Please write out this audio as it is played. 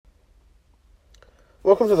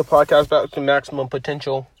Welcome to the podcast, Back to Maximum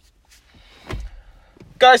Potential.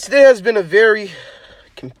 Guys, today has been a very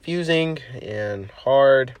confusing and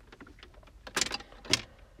hard,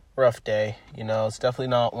 rough day. It's definitely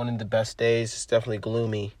not one of the best days. It's definitely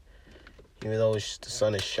gloomy, even though the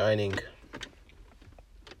sun is shining.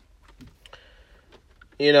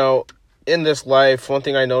 In this life, one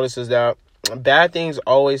thing I notice is that bad things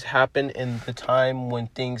always happen in the time when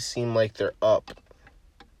things seem like they're up.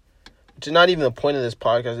 Which is not even the point of this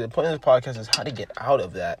podcast. The point of this podcast is how to get out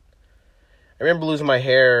of that. I remember losing my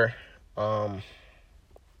hair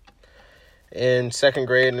in second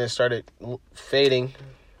grade, and it started fading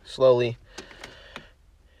slowly.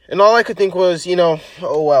 And all I could think was,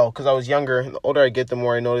 oh well, because I was younger. And the older I get, the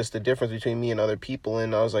more I notice the difference between me and other people.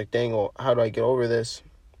 And I was like, dang, well, how do I get over this?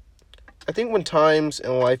 I think when times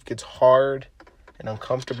in life gets hard and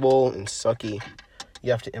uncomfortable and sucky,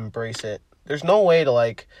 you have to embrace it. There's no way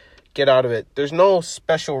to, get out of it. There's no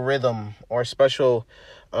special rhythm or special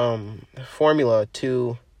formula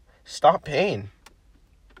to stop pain.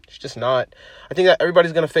 It's just not. I think that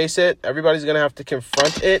everybody's going to face it. Everybody's going to have to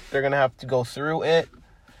confront it. They're going to have to go through it.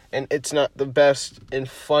 And it's not the best and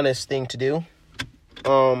funnest thing to do.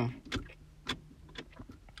 But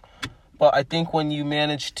I think when you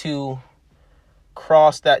manage to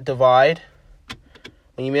cross that divide,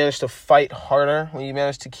 when you manage to fight harder, when you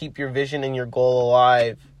manage to keep your vision and your goal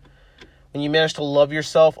alive, when you manage to love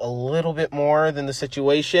yourself a little bit more than the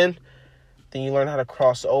situation, then you learn how to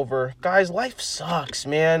cross over. Guys, life sucks,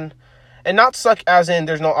 man. And not suck as in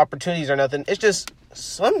there's no opportunities or nothing. It's just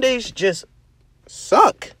some days just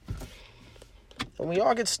suck. And we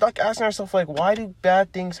all get stuck asking ourselves, why do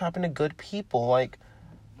bad things happen to good people?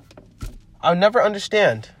 I'll never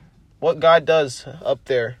understand what God does up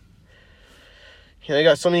there. You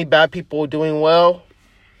got so many bad people doing well,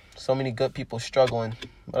 so many good people struggling.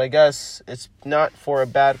 But I guess it's not for a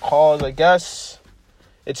bad cause. I guess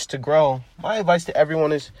it's to grow. My advice to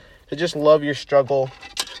everyone is to just love your struggle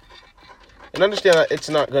and understand that it's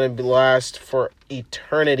not going to last for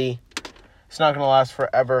eternity. It's not going to last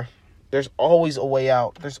forever. There's always a way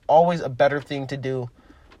out. There's always a better thing to do.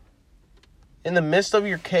 In the midst of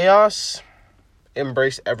your chaos,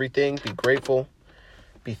 embrace everything. Be grateful.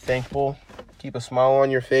 Be thankful. Keep a smile on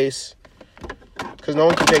your face. Because no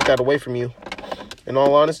one can take that away from you. In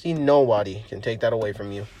all honesty, nobody can take that away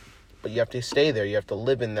from you. But you have to stay there. You have to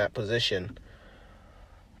live in that position.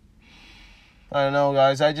 I don't know,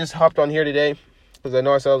 guys. I just hopped on here today because I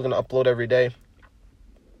know I said I was going to upload every day.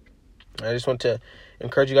 I just want to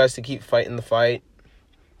encourage you guys to keep fighting the fight,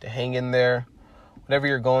 to hang in there. Whatever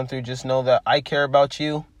you're going through, just know that I care about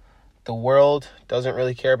you. The world doesn't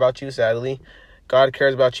really care about you, sadly. God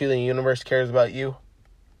cares about you. The universe cares about you.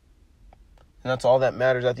 And that's all that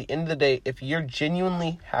matters. At the end of the day, if you're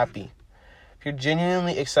genuinely happy, if you're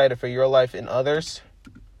genuinely excited for your life and others,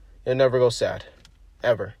 you'll never go sad.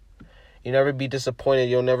 Ever. You'll never be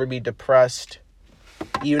disappointed. You'll never be depressed.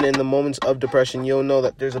 Even in the moments of depression, you'll know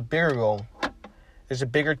that there's a bigger goal. There's a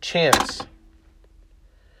bigger chance.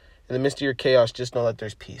 In the midst of your chaos, just know that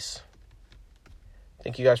there's peace.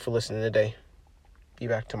 Thank you guys for listening today. Be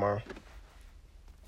back tomorrow.